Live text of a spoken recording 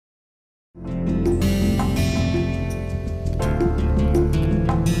Hello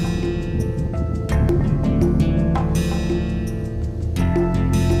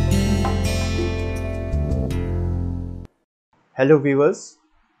viewers,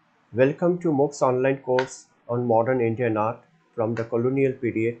 welcome to MOOC's online course on modern Indian art from the colonial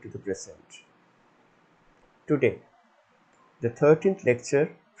period to the present. Today, the 13th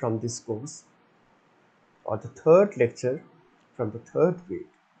lecture from this course, or the third lecture from the third week,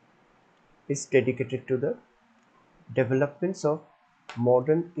 is dedicated to the developments of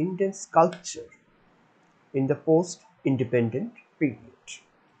modern Indian sculpture in the post-independent period.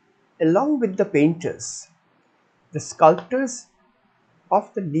 Along with the painters, the sculptors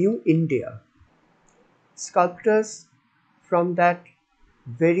of the new India, sculptors from that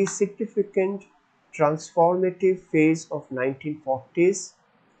very significant transformative phase of 1940s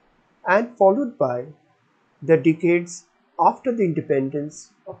and followed by the decades after the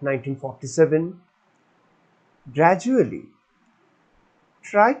independence of 1947, gradually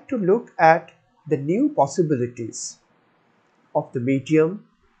tried to look at the new possibilities of the medium,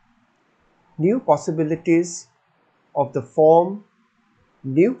 new possibilities of the form,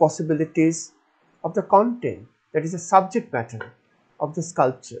 new possibilities of the content, that is the subject matter of the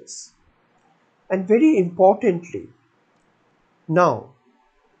sculptures. And very importantly, now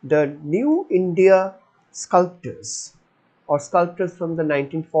the new India sculptors or sculptors from the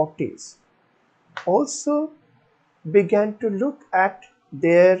 1940s also began to look at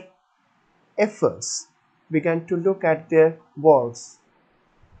their efforts, began to look at their works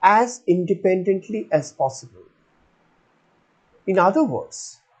as independently as possible. In other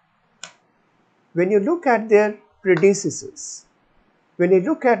words, when you look at their predecessors, when you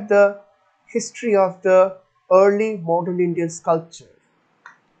look at the history of the early modern Indian sculpture,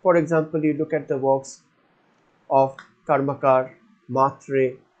 for example, you look at the works of Karmakar,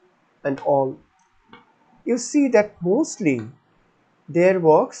 Matre and all, you see that mostly their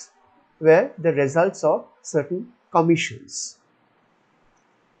works were the results of certain commissions.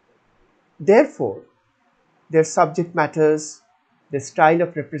 Therefore, their subject matters, the style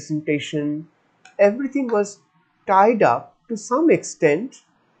of representation, everything was tied up to some extent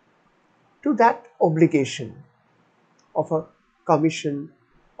to that obligation of a commission,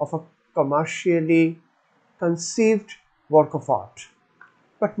 of a commercially conceived work of art.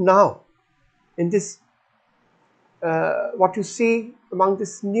 But now, in this, what you see among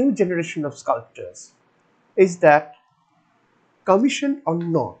this new generation of sculptors is that, commission or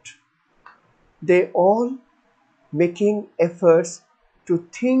not, they all making efforts to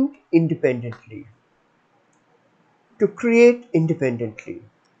think independently, to create independently.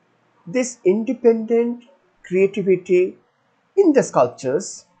 This independent creativity in the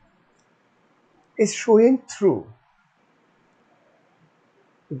sculptures is showing through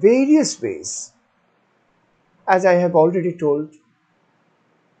various ways. As I have already told,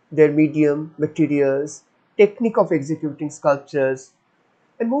 their medium, materials, technique of executing sculptures,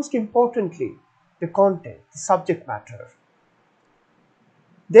 and most importantly, the content, the subject matter.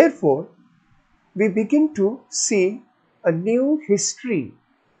 Therefore, we begin to see a new history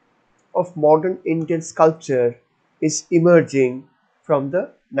of modern Indian sculpture is emerging from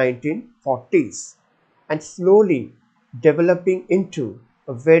the 1940s and slowly developing into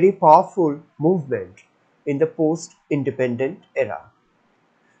a very powerful movement in the post-independent era.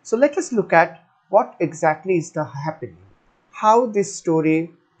 So let us look at what exactly is happening, how this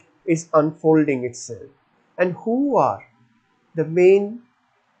story is unfolding itself, and who are the main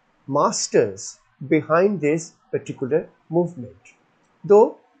masters behind this particular movement.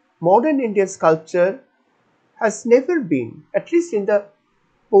 Though modern Indian sculpture has never been, at least in the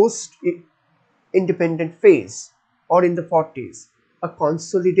post-independent phase or in the 40s, a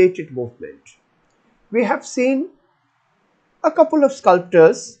consolidated movement. We have seen a couple of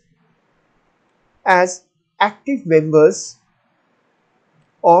sculptors as active members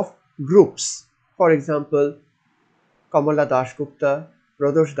of groups. For example, Kamala Dasgupta,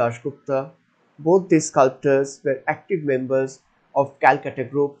 Pradosh Dasgupta, both these sculptors were active members of Calcutta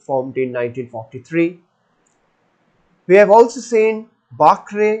group formed in 1943. We have also seen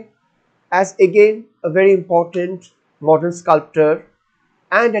Bakre as again a very important modern sculptor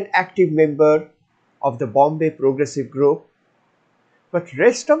and an active member of the Bombay Progressive Group. But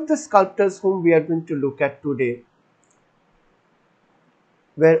rest of the sculptors whom we are going to look at today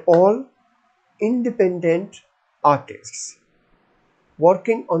were all independent artists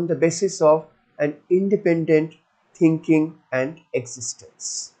working on the basis of an independent thinking and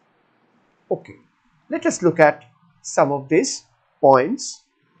existence. Okay, let us look at some of these points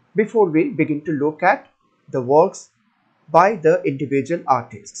before we begin to look at the works by the individual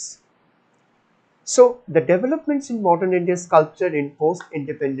artists. So the developments in modern Indian sculpture in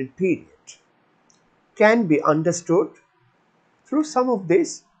post-independent period can be understood through some of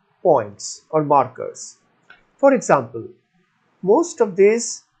these points or markers. For example, most of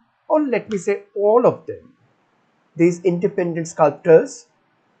these, or let me say all of them, these independent sculptors,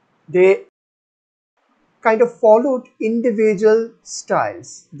 they kind of followed individual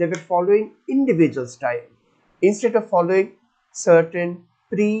styles. They were following individual style instead of following certain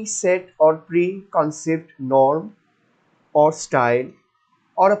preset or pre-conceived norm or style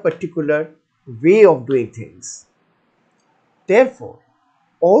or a particular way of doing things. Therefore,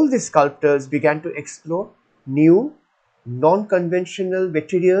 all the sculptors began to explore new, non-conventional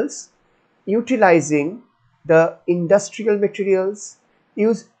materials, utilizing the industrial materials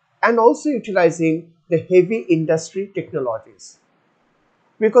and also utilizing the heavy industry technologies.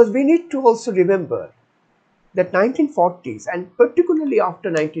 Because we need to also remember that 1940s and particularly after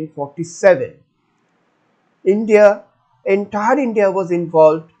 1947, entire India was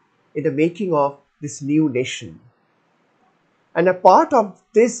involved in the making of this new nation. And a part of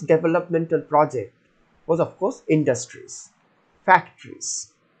this developmental project was, of course, industries,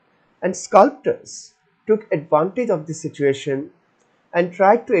 factories, and sculptors took advantage of this situation and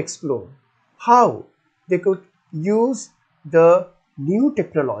tried to explore how they could use the new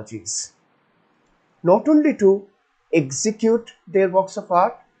technologies not only to execute their works of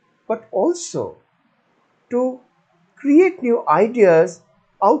art but also to create new ideas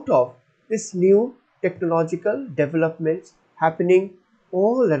out of this new technological developments happening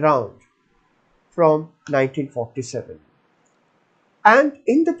all around from 1947. And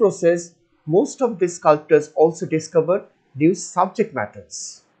in the process, most of these sculptors also discovered new subject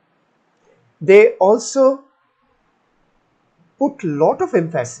matters. They also put a lot of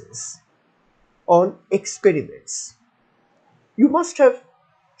emphasis on experiments. You must have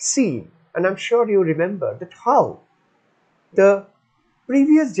seen, and I'm sure you remember, that how the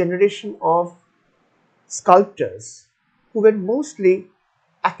previous generation of sculptors who were mostly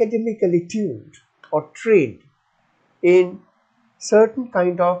academically tuned or trained in certain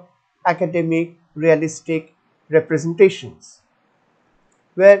kind of academic realistic representations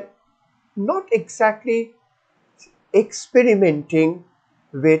were not exactly experimenting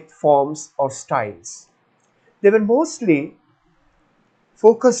with forms or styles. They were mostly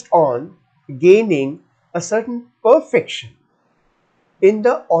focused on gaining a certain perfection in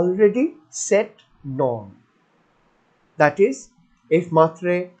the already set norm. That is, if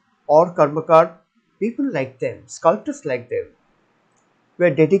Matre or Karmakar, people like them, sculptors like them, were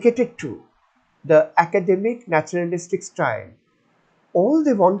dedicated to the academic naturalistic style, all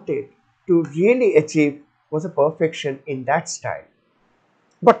they wanted to really achieve was a perfection in that style.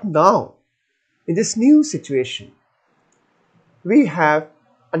 But now, in this new situation, we have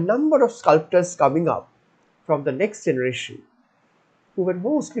a number of sculptors coming up from the next generation who were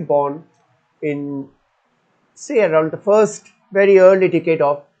mostly born in, say, around the first very early decade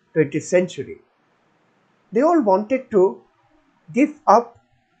of 20th century. They all wanted to give up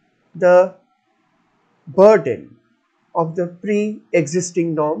the burden of the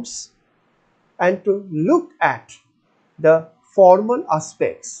pre-existing norms and to look at the formal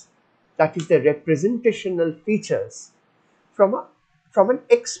aspects, that is the representational features from an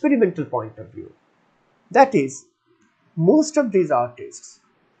experimental point of view. That is, most of these artists,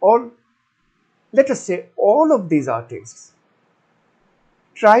 or let us say all of these artists,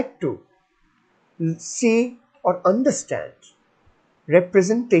 tried to see or understand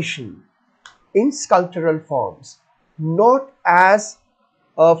representation in sculptural forms not as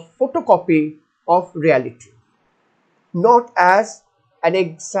a photocopy of reality, not as an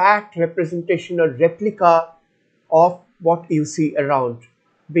exact representation or replica of what you see around,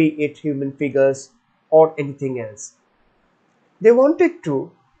 be it human figures or anything else. They wanted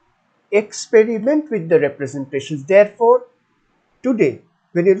to experiment with the representations. Therefore, today,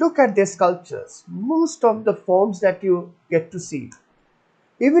 when you look at their sculptures, most of the forms that you get to see,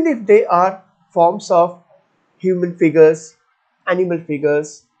 even if they are forms of human figures, animal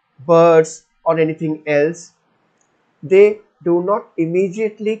figures, birds, or anything else, they do not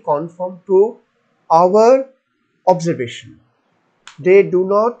immediately conform to our observation. They do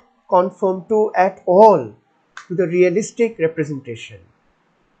not conform to at all to the realistic representation.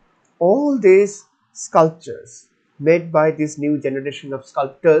 All these sculptures made by this new generation of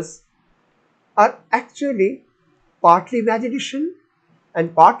sculptors are actually partly imagination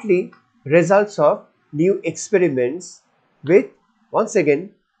and partly results of new experiments with, once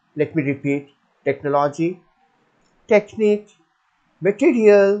again, let me repeat, technology, technique,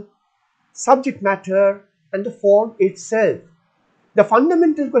 material, subject matter, and the form itself. The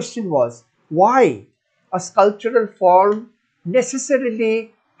fundamental question was, why a sculptural form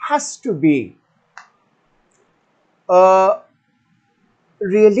necessarily has to be a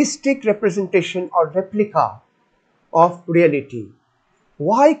realistic representation or replica of reality.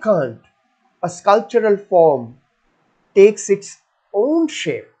 Why can't a sculptural form takes its own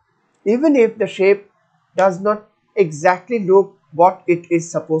shape, even if the shape does not exactly look what it is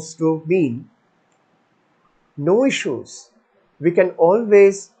supposed to mean? No issues. We can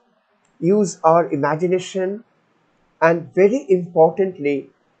always use our imagination and, very importantly,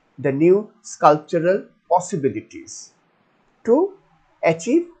 the new sculptural possibilities to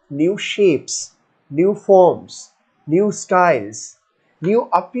achieve new shapes, new forms, new styles, new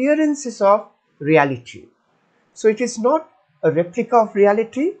appearances of reality. So it is not a replica of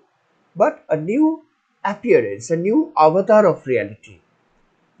reality, but a new appearance, a new avatar of reality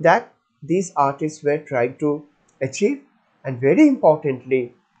that these artists were trying to achieve. And very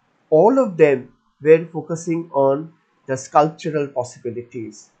importantly, all of them were focusing on the sculptural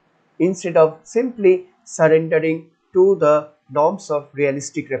possibilities instead of simply surrendering to the norms of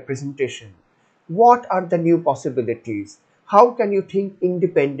realistic representation. What are the new possibilities? How can you think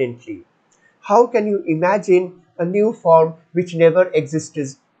independently? How can you imagine a new form which never existed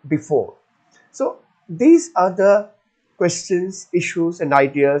before? So these are the questions, issues and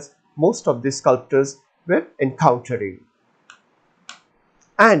ideas most of the sculptors were encountering.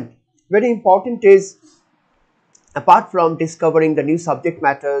 And very important is, apart from discovering the new subject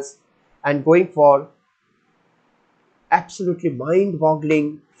matters and going for absolutely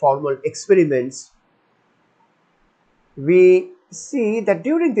mind-boggling formal experiments, we see that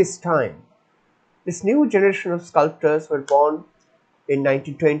during this time, this new generation of sculptors were born in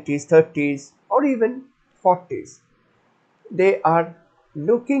 1920s, 30s or even 40s. They are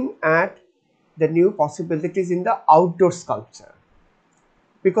looking at the new possibilities in the outdoor sculpture,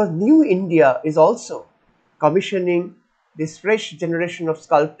 because New India is also commissioning this fresh generation of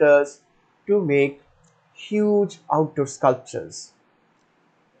sculptors to make huge outdoor sculptures.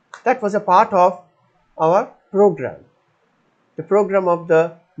 That was a part of our program, the program of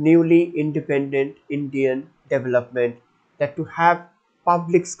the newly independent Indian development, that to have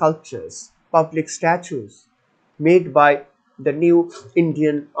public sculptures, public statues made by the new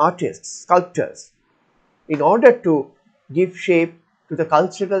Indian artists, sculptors, in order to give shape to the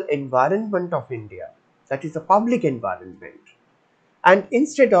cultural environment of India, that is the public environment. And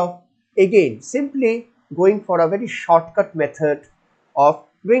instead of again simply going for a very shortcut method of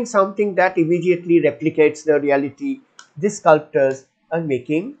doing something that immediately replicates the reality, these sculptors are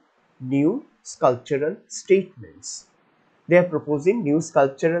making new sculptural statements. They are proposing new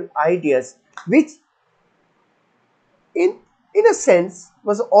sculptural ideas, which in, in a sense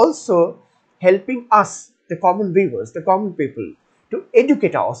was also helping us, the common viewers, the common people, to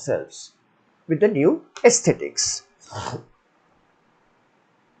educate ourselves with the new aesthetics.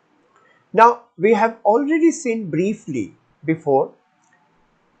 Now, we have already seen briefly before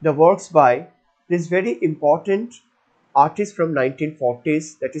the works by this very important artist from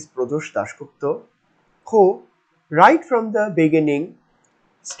 1940s, that is Pradosh Dasgupta, who right from the beginning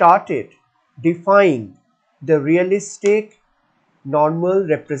started defying the realistic normal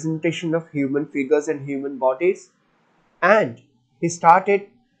representation of human figures and human bodies, and he started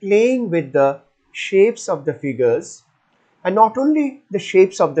playing with the shapes of the figures, and not only the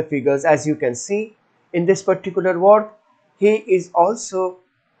shapes of the figures, as you can see in this particular work, he is also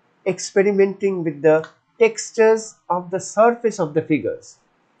experimenting with the textures of the surface of the figures.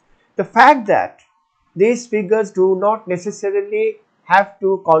 The fact that these figures do not necessarily have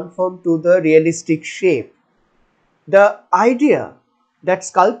to conform to the realistic shape, the idea that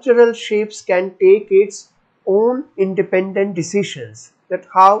sculptural shapes can take its own independent decisions, that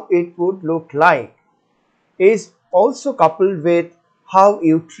how it would look like, is also coupled with how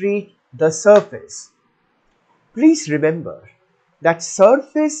you treat the surface. Please remember that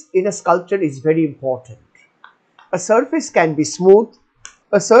surface in a sculpture is very important. A surface can be smooth,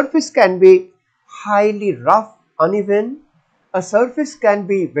 a surface can be highly rough, uneven, a surface can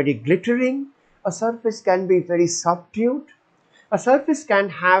be very glittering, a surface can be very subdued, a surface can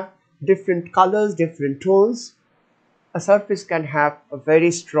have different colors, different tones, a surface can have a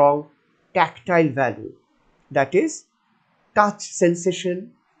very strong tactile value, that is touch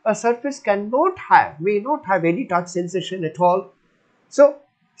sensation. A surface may not have any touch sensation at all. So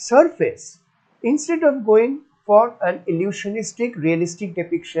surface, instead of going for an illusionistic realistic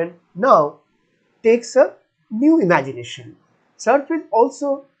depiction, now takes a new imagination. Surface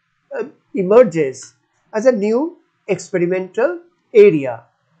also emerges as a new experimental area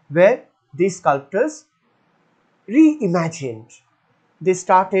where these sculptors reimagined. They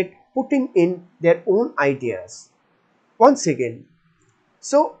started putting in their own ideas. Once again,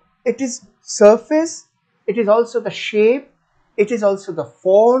 so it is surface, it is also the shape, it is also the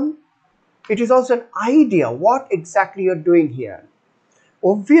form, it is also an idea what exactly you're doing here.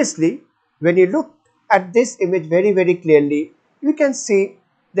 Obviously, when you look at this image very clearly, you can see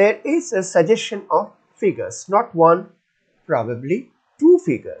there is a suggestion of figures, not one, probably two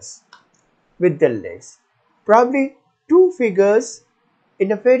figures with their legs. Probably two figures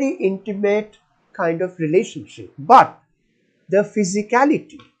in a very intimate kind of relationship. But the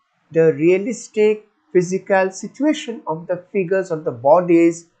physicality, the realistic physical situation of the figures of the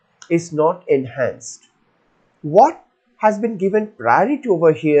bodies is not enhanced. What has been given priority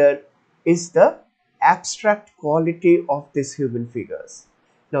over here is the abstract quality of these human figures.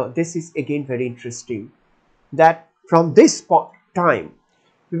 Now, this is again very interesting that from this time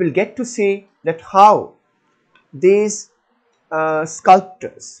we will get to see that how these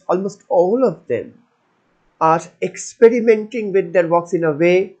sculptors, almost all of them, are experimenting with their works in a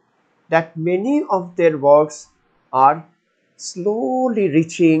way that many of their works are slowly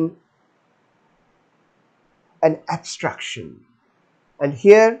reaching an abstraction. And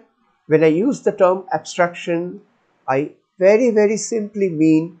here, when I use the term abstraction, I very simply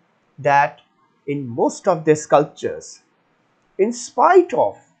mean that in most of their sculptures, in spite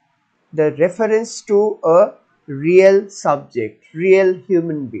of the reference to a real subject, real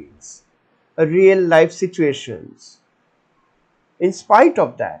human beings, a real life situations, in spite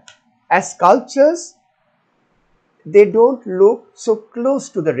of that, as sculptures, they don't look so close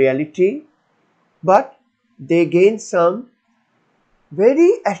to the reality, but they gain some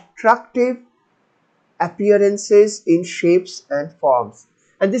very attractive appearances in shapes and forms.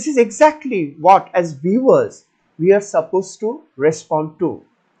 And this is exactly what, as viewers, we are supposed to respond to.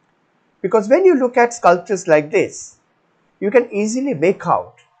 Because when you look at sculptures like this, you can easily make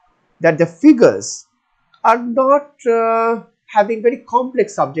out that the figures are not having very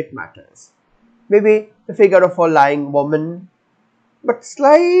complex subject matters. Maybe the figure of a lying woman, but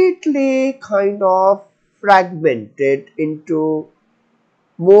slightly kind of fragmented into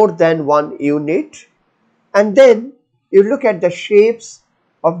more than one unit. And then you look at the shapes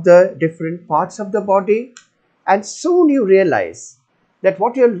of the different parts of the body, and soon you realize that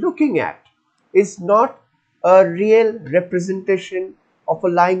what you're looking at is not a real representation of a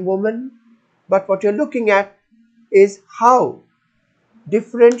lying woman, but what you're looking at is how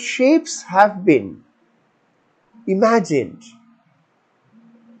different shapes have been imagined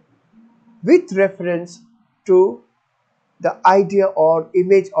with reference to the idea or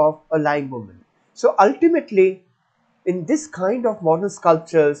image of a lying woman. So ultimately, in this kind of modern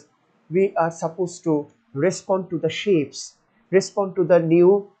sculptures, we are supposed to respond to the shapes, respond to the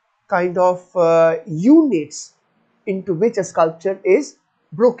new kind of units into which a sculpture is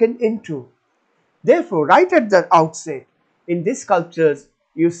broken into. Therefore, right at the outset, in these sculptures,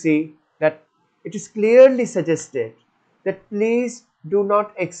 you see that it is clearly suggested that please do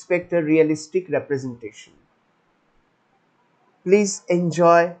not expect a realistic representation. Please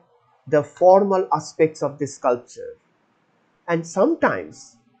enjoy the formal aspects of this sculpture. And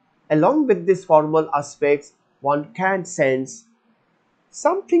sometimes, along with these formal aspects, one can sense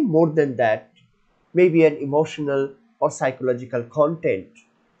something more than that, maybe an emotional or psychological content.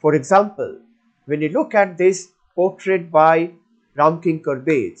 For example, when you look at this portrait by Ramkinkar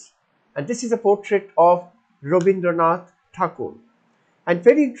Bej, and this is a portrait of Rabindranath Tagore, and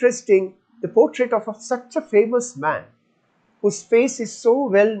very interesting, the portrait of such a famous man whose face is so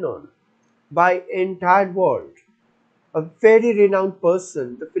well known by entire world, a very renowned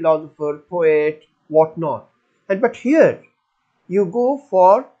person, the philosopher, poet, whatnot. And but here you go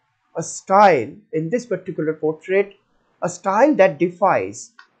for a style in this particular portrait, a style that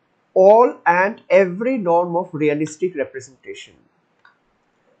defies all and every norm of realistic representation.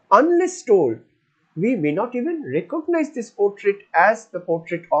 Unless told, we may not even recognize this portrait as the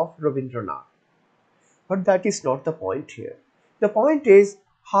portrait of Rabindranath. But that is not the point here. The point is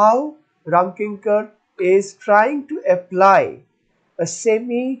how Ramkinkar is trying to apply a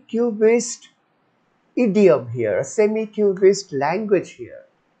semi-cubist idiom here, a semi-cubist language here,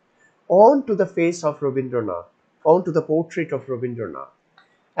 onto the face of Rabindranath, onto the portrait of Rabindranath.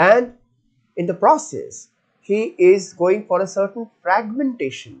 And in the process, he is going for a certain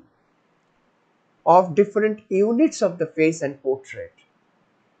fragmentation of different units of the face and portrait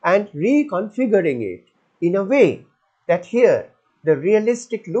and reconfiguring it in a way that here the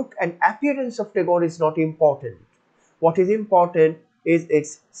realistic look and appearance of Tagore is not important. What is important is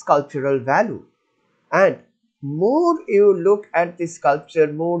its sculptural value. And more you look at this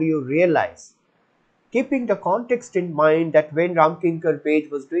sculpture, more you realize keeping the context in mind that when Ramkinkar Bej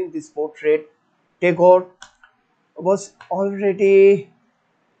was doing this portrait, Tagore was already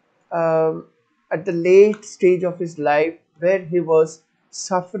um, at the late stage of his life where he was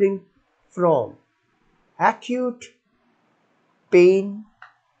suffering from acute pain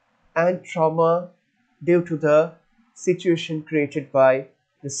and trauma due to the situation created by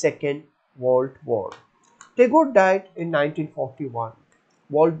the Second World War. Tagore died in 1941.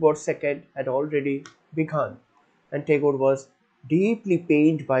 World War II had already begun, and Tagore was deeply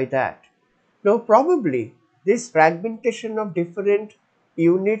pained by that. Now, probably this fragmentation of different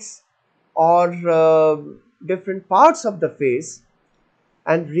units or different parts of the face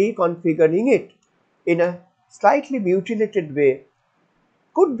and reconfiguring it in a slightly mutilated way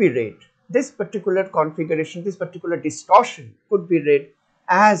could be read. This particular configuration, this particular distortion could be read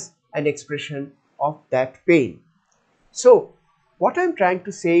as an expression of that pain. So, what I am trying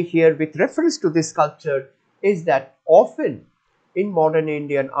to say here with reference to this sculpture is that often in modern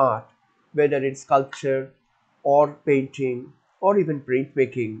Indian art, whether it's sculpture or painting or even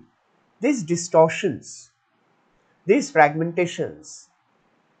printmaking, these distortions, these fragmentations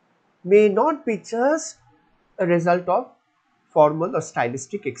may not be just a result of formal or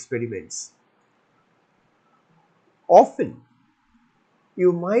stylistic experiments. Often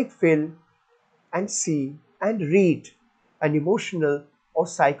you might feel and see and read an emotional or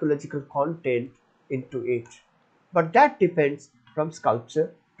psychological content into it. But that depends from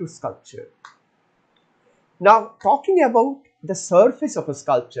sculpture to sculpture. Now, talking about the surface of a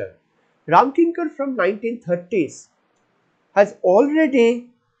sculpture, Ramkinkar from 1930s has already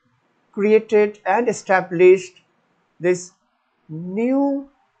created and established this new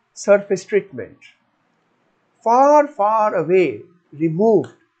surface treatment, far, far away,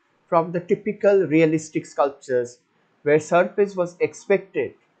 removed from the typical realistic sculptures where surface was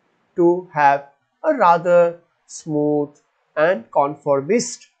expected to have a rather smooth and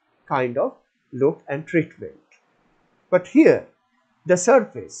conformist kind of look and treatment. But here, the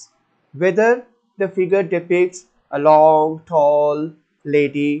surface, whether the figure depicts a long, tall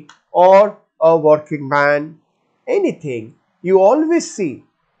lady or a working man, anything, you always see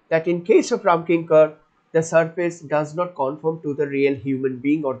that in case of Ramkinkar, the surface does not conform to the real human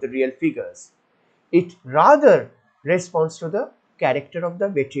being or the real figures. It rather responds to the character of the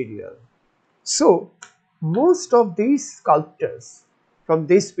material. So, most of these sculptors from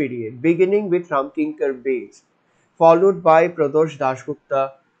this period, beginning with Ramkinkar Bej, followed by Pradosh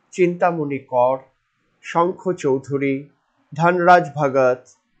Dasgupta, Chintamani Kaur, Shankho Chaudhuri, Dhanraj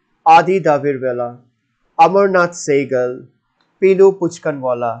Bhagat, Adi Davirwala, Amarnath Sehgal, Pilu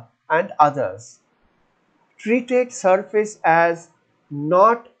Puchkanwala, and others, treated surface as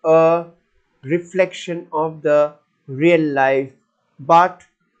not a reflection of the real life but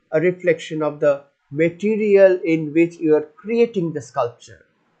a reflection of the material in which you are creating the sculpture.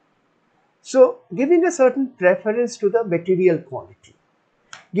 So, giving a certain preference to the material quality,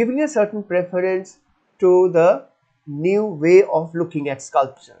 giving a certain preference to the new way of looking at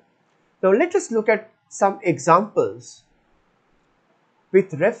sculpture. Now, let us look at some examples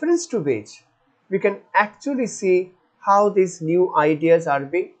with reference to which we can actually see how these new ideas are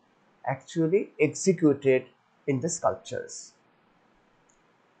being actually executed in the sculptures.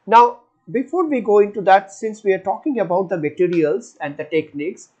 Now, before we go into that, since we are talking about the materials and the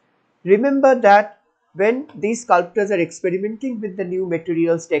techniques, remember that when these sculptors are experimenting with the new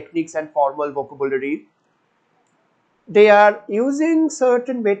materials, techniques and formal vocabulary, they are using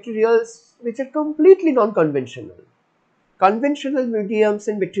certain materials which are completely non-conventional. Conventional mediums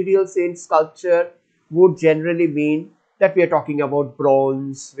and materials in sculpture would generally mean that we are talking about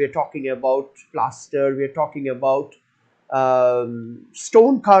bronze, we are talking about plaster, we are talking about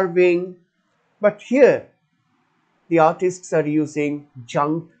stone carving. But here the artists are using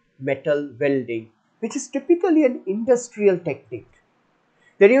junk metal welding, which is typically an industrial technique.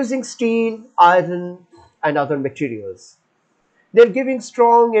 They're using steel, iron, and other materials. They're giving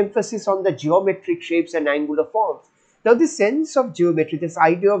strong emphasis on the geometric shapes and angular forms. Now, this sense of geometry, this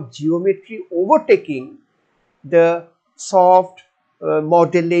idea of geometry overtaking the soft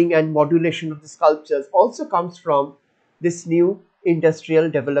modeling and modulation of the sculptures also comes from this new industrial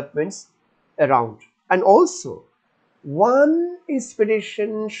developments around. And also, one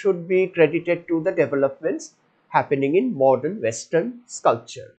inspiration should be credited to the developments happening in modern Western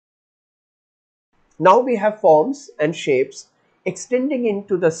sculpture. Now we have forms and shapes extending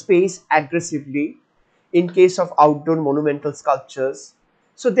into the space aggressively in case of outdoor monumental sculptures.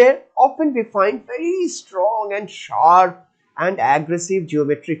 So there often we find very strong and sharp and aggressive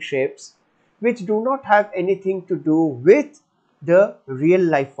geometric shapes which do not have anything to do with the real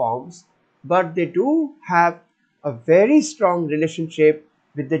life forms, but they do have a very strong relationship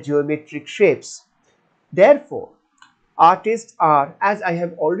with the geometric shapes. Therefore, artists are, as I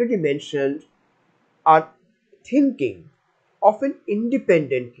have already mentioned, are thinking often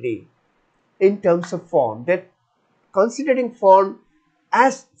independently in terms of form. They're considering form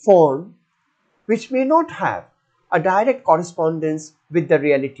as form which may not have a direct correspondence with the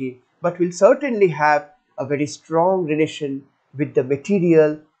reality, but will certainly have a very strong relation with the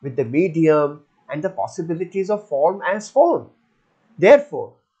material, with the medium, and the possibilities of form as form.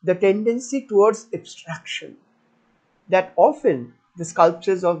 Therefore, the tendency towards abstraction, that often the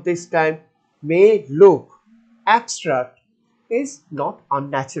sculptures of this time may look abstract, is not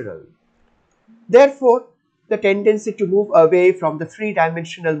unnatural. Therefore, the tendency to move away from the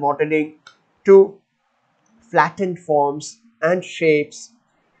three-dimensional modeling to flattened forms and shapes,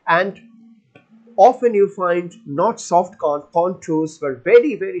 and often you find not soft contours but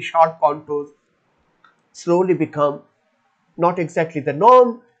very sharp contours slowly become not exactly the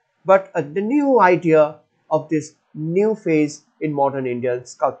norm, but the new idea of this new phase in modern Indian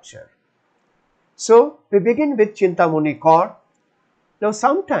sculpture. So we begin with Chintamani Kaur. Now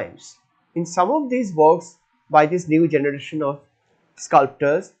sometimes in some of these works by this new generation of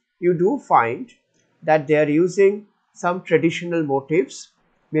sculptors, you do find that they are using some traditional motifs,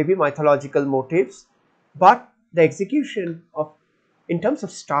 maybe mythological motifs, but the execution of, in terms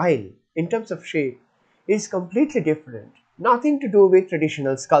of style, in terms of shape, is completely different, nothing to do with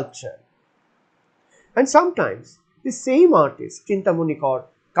traditional sculpture. And sometimes the same artist, Chintamani Kaur,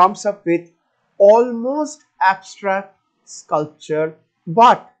 comes up with almost abstract sculpture,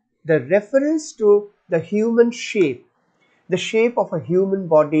 but the reference to the human shape, the shape of a human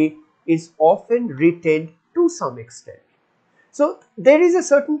body, is often retained to some extent. So there is a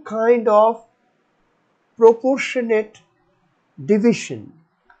certain kind of proportionate division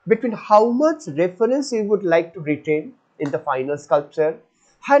between how much reference you would like to retain in the final sculpture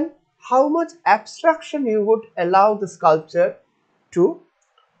and how much abstraction you would allow the sculpture to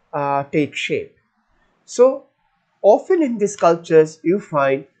take shape. So often in these sculptures you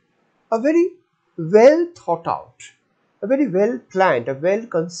find a very well thought out, a very well planned, a well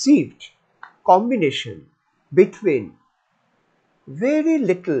conceived combination between very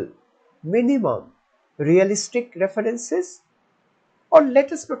little minimum realistic references, or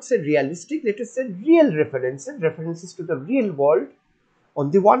let us not say realistic, let us say real references, references to the real world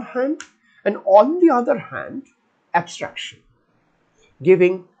on the one hand, and on the other hand, abstraction,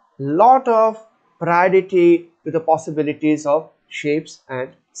 giving lot of priority to the possibilities of shapes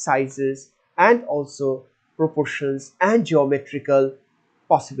and sizes and also proportions and geometrical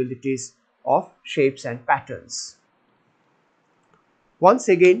possibilities of shapes and patterns. Once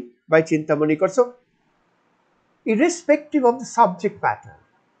again by Chintamani Kaur. So irrespective of the subject matter,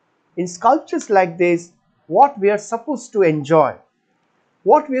 in sculptures like this, what we are supposed to enjoy,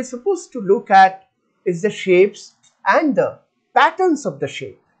 what we are supposed to look at is the shapes and the patterns of the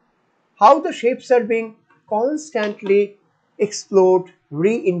shape, how the shapes are being constantly explored,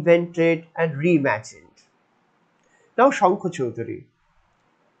 reinvented and reimagined. Now Shankha Chaudhary,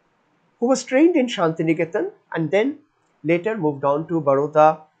 who was trained in Shantiniketan and then later moved on to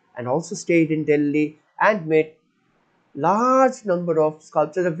Baroda and also stayed in Delhi and made large number of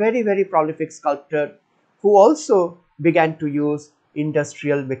sculptors, a very prolific sculptor who also began to use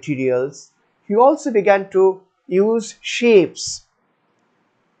industrial materials. He also began to use shapes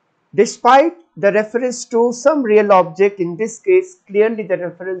despite the reference to some real object. In this case, clearly the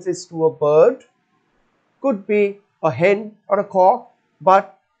reference is to a bird, could be a hen or a cock,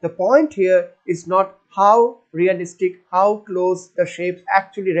 but the point here is not how realistic, how close the shapes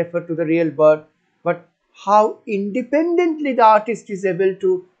actually refer to the real bird, but how independently the artist is able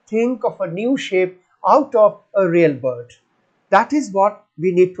to think of a new shape out of a real bird. That is what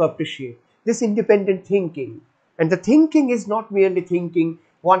we need to appreciate, this independent thinking. And the thinking is not merely thinking,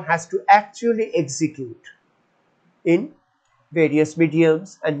 one has to actually execute in various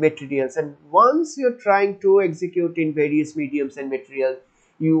mediums and materials. And once you're trying to execute in various mediums and materials,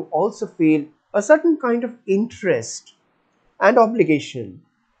 you also feel a certain kind of interest and obligation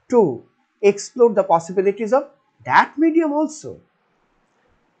to explore the possibilities of that medium also.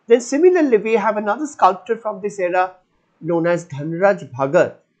 Then similarly, we have another sculptor from this era known as Dhanraj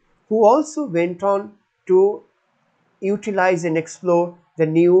Bhagat, who also went on to utilize and explore the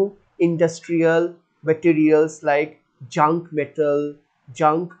new industrial materials like junk metal,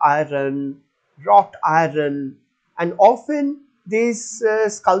 junk iron, wrought iron, and often these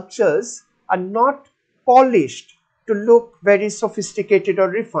sculptures are not polished to look very sophisticated or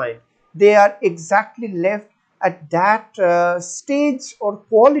refined. They are exactly left at that stage or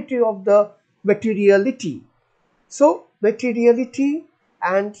quality of the materiality. So materiality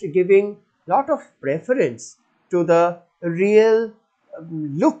and giving lot of preference to the real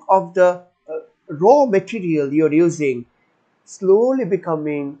look of the raw material you're using, slowly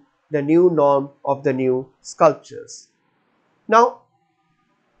becoming the new norm of the new sculptures. Now,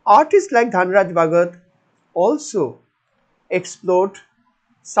 artists like Dhanraj Bhagat also explored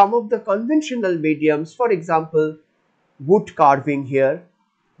some of the conventional mediums, for example, wood carving here,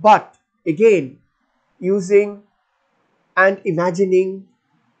 but again using and imagining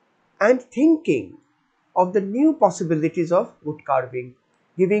and thinking of the new possibilities of wood carving,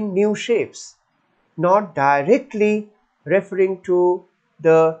 giving new shapes, not directly referring to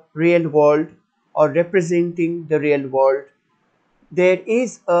the real world or representing the real world. There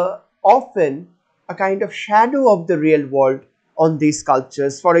is often a kind of shadow of the real world on these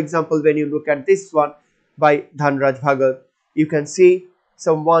sculptures. For example, when you look at this one by Dhanraj Bhagat, you can see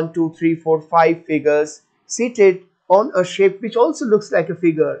some 1, 2, 3, 4, 5 figures seated on a shape which also looks like a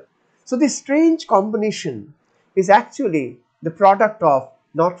figure. So this strange combination is actually the product of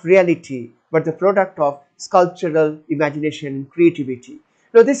not reality but the product of sculptural imagination and creativity.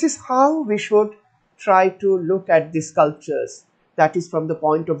 Now this is how we should try to look at the sculptures, that is from the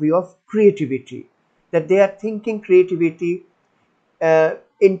point of view of creativity, that they are thinking creativity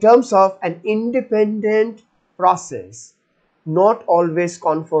in terms of an independent process, not always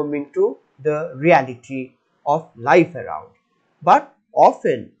conforming to the reality of life around, but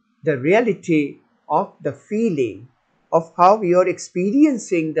often the reality of the feeling of how you are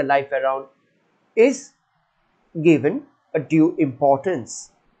experiencing the life around is given a due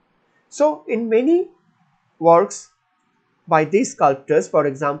importance. So in many works by these sculptors, for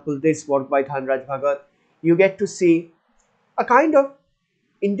example, this work by Dhanraj Bhagat, you get to see a kind of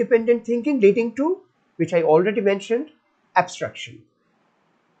independent thinking leading to, which I already mentioned, abstraction.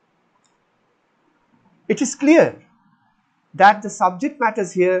 It is clear that the subject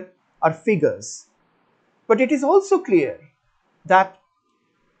matters here are figures, but it is also clear that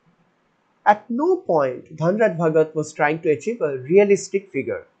at no point Dhanraj Bhagat was trying to achieve a realistic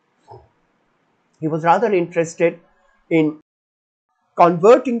figure. He was rather interested in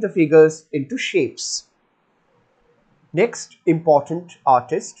converting the figures into shapes. Next important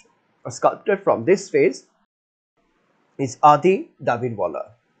artist, a sculptor from this phase, is Adi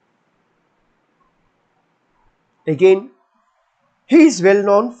Davidwala. Again, he is well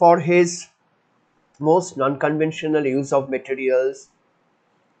known for his most non-conventional use of materials,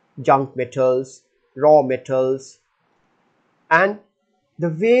 junk metals, raw metals, and the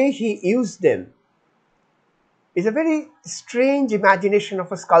way he used them is a very strange imagination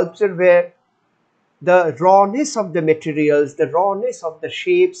of a sculpture where the rawness of the materials, the rawness of the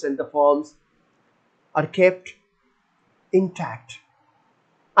shapes and the forms are kept intact.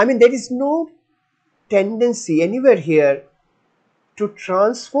 I mean, there is no tendency anywhere here to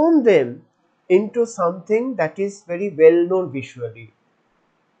transform them into something that is very well known visually.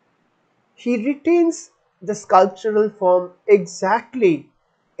 He retains the sculptural form exactly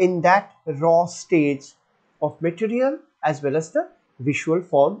in that raw stage of material as well as the visual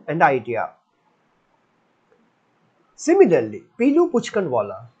form and idea. Similarly, Pilu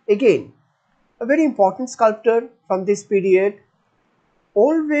Puchkanwala, again a very important sculptor from this period,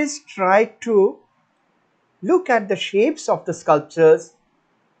 always tried to look at the shapes of the sculptures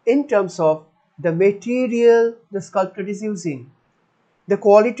in terms of the material the sculptor is using, the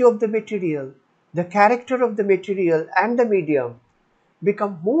quality of the material, the character of the material and the medium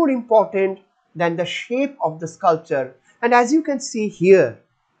become more important than the shape of the sculpture. And as you can see here,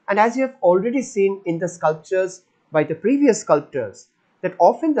 and as you have already seen in the sculptures by the previous sculptors, that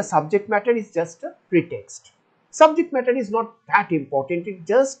often the subject matter is just a pretext. Subject matter is not that important, it's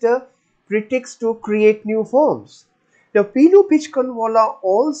just a pretext to create new forms. Now, Pilu Pichkanwala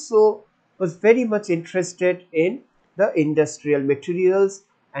also was very much interested in the industrial materials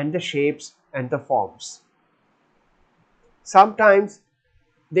and the shapes and the forms. Sometimes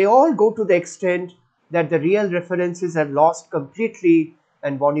they all go to the extent that the real references are lost completely,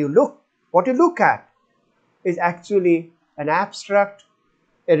 and what you look at is actually an abstract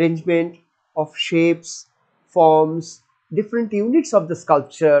arrangement of shapes, forms, different units of the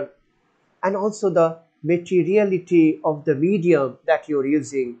sculpture, and also the materiality of the medium that you're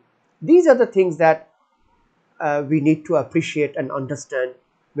using. These are the things that we need to appreciate and understand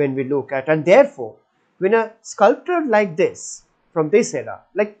when we look at. And therefore, when a sculptor like this, from this era,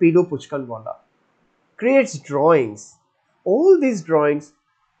 like Pilu Puchkanwala, creates drawings, all these drawings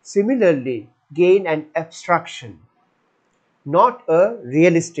similarly gain an abstraction. not a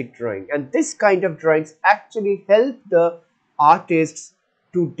realistic drawing. And this kind of drawings actually help the artists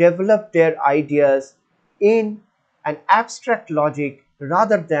to develop their ideas in an abstract logic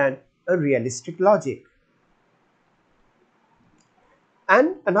rather than a realistic logic.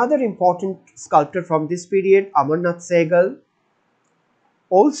 And another important sculptor from this period, Amarnath Sehgal,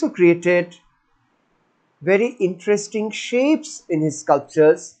 also created very interesting shapes in his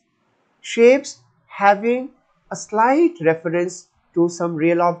sculptures, shapes having a slight reference to some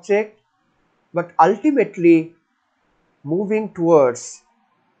real object, but ultimately moving towards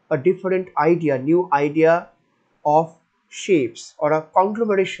a different idea, new idea of shapes, or a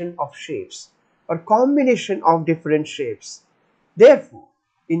conglomeration of shapes or combination of different shapes. Therefore,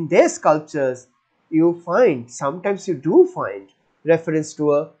 in their sculptures, sometimes you do find reference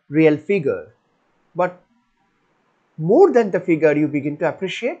to a real figure, but more than the figure, you begin to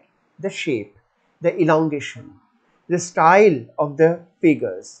appreciate the shape, the elongation, the style of the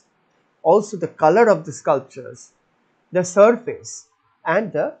figures, also the color of the sculptures, the surface,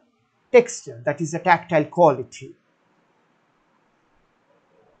 and the texture, that is the tactile quality.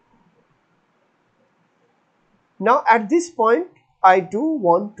 Now, at this point, I do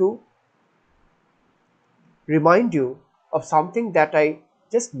want to remind you of something that I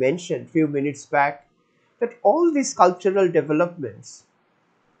just mentioned few minutes back, that all these cultural developments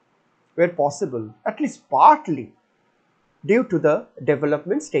were possible, at least partly, due to the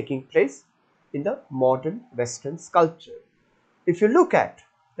developments taking place in the modern Western sculpture. If you look at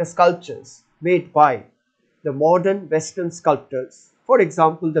the sculptures made by the modern Western sculptors, for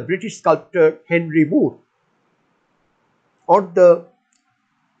example, the British sculptor Henry Moore, or the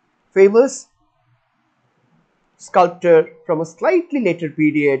famous sculptor from a slightly later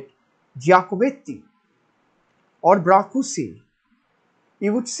period, Giacometti or Brancusi,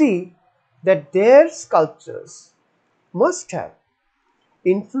 you would see that their sculptures must have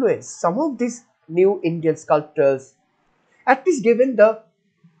influenced some of these new Indian sculptors, at least given the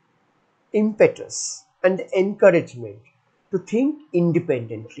impetus and the encouragement to think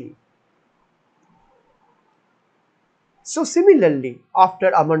independently. So similarly,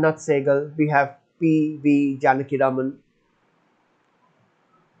 after Amarnath Sehgal, we have P.V. Janakiraman.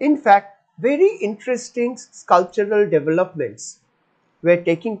 In fact, very interesting sculptural developments were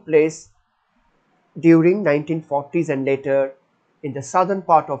taking place during 1940s and later in the southern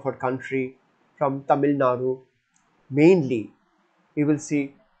part of our country, from Tamil Nadu. Mainly, you will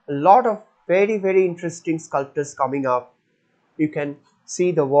see a lot of very interesting sculptors coming up. You can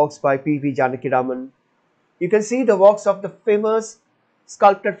see the works by P.V. Janakiraman. You can see the works of the famous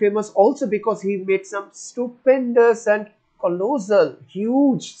sculptor, famous also because he made some stupendous and colossal,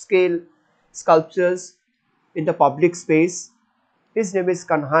 huge scale sculptures in the public space. His name is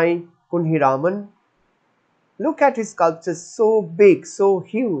Kanpur-NPTEL. Look at his sculptures, so big, so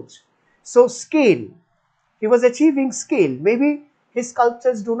huge, so scale. He was achieving scale. Maybe his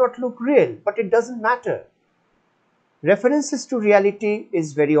sculptures do not look real, but it doesn't matter. References to reality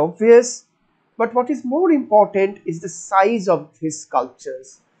is very obvious, but what is more important is the size of his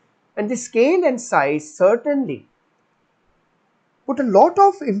sculptures. And the scale and size certainly put a lot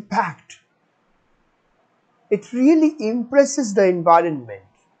of impact. It really impresses the environment,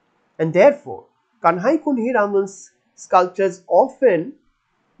 and therefore Kanpur-NPTEL's sculptures often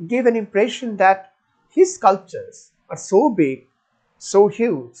give an impression that his sculptures are so big, so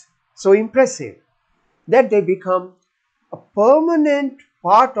huge, so impressive that they become a permanent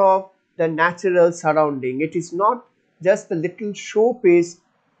part of the natural surrounding. It is not just a little showpiece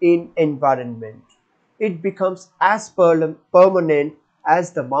in environment. It becomes as permanent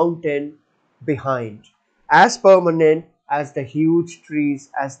as the mountain behind, as permanent as the huge trees,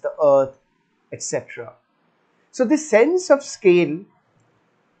 as the earth, etc. So this sense of scale,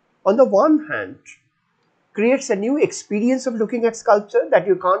 on the one hand, creates a new experience of looking at sculpture, that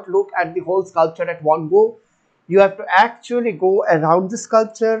you can't look at the whole sculpture at one go. You have to actually go around the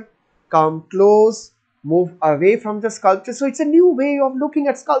sculpture, come close, move away from the sculpture. So it's a new way of looking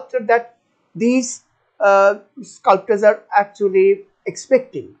at sculpture that these sculptors are actually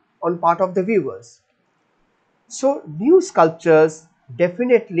expecting on part of the viewers. So new sculptures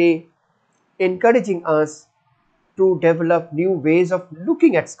definitely encouraging us to develop new ways of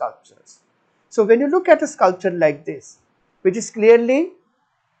looking at sculptures. So when you look at a sculpture like this, which is clearly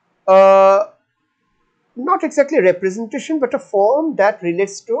not exactly a representation, but a form that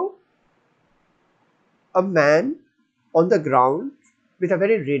relates to a man on the ground with a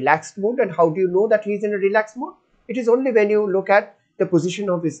very relaxed mood. And how do you know that he is in a relaxed mood? It is only when you look at the position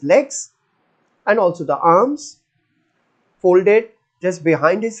of his legs and also the arms folded just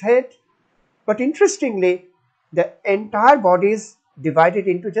behind his head. But interestingly, the entire body is divided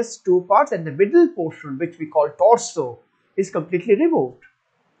into just two parts, and the middle portion, which we call torso, is completely removed,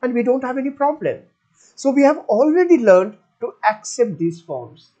 and we don't have any problem. So we have already learned to accept these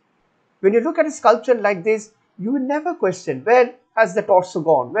forms. When you look at a sculpture like this, you will never question, where has the torso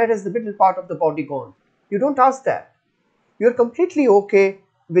gone? Where has the middle part of the body gone? You don't ask that. You're completely okay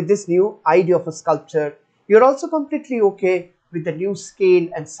with this new idea of a sculpture. You're also completely okay with the new scale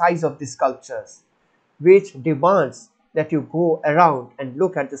and size of the sculptures, which demands that you go around and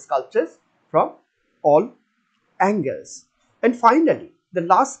look at the sculptures from all angles. And finally, the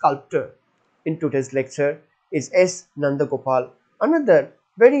last sculptor in today's lecture is S. Nandagopal, another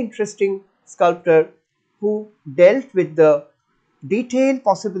very interesting sculptor who dealt with the detailed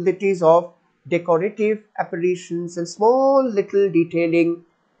possibilities of decorative apparitions and small little detailing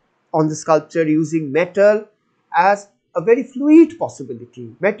on the sculpture using metal as a very fluid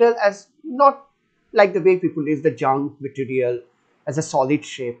possibility. Metal as not like the way people use the junk material as a solid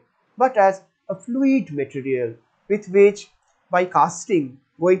shape, but as a fluid material with which, by casting,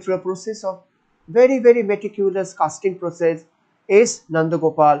 going through a process of very meticulous casting process, S.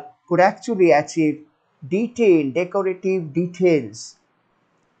 Nandagopal could actually achieve detailed decorative details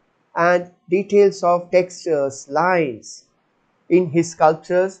and details of textures, lines in his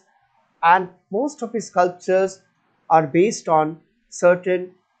sculptures, and most of his sculptures are based on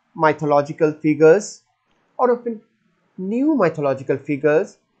certain mythological figures or often new mythological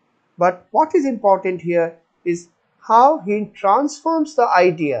figures. But what is important here is how he transforms the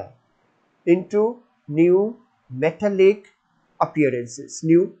idea into new metallic appearances,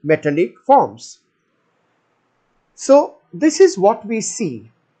 new metallic forms. So this is what we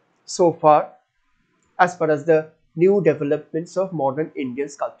see so far as the new developments of modern Indian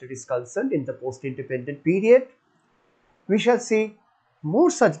sculpture is concerned in the post-independent period. We shall see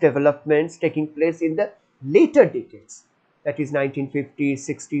more such developments taking place in the later decades, that is 1950s,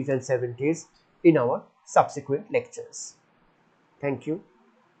 60s and 70s, in our subsequent lectures. Thank you.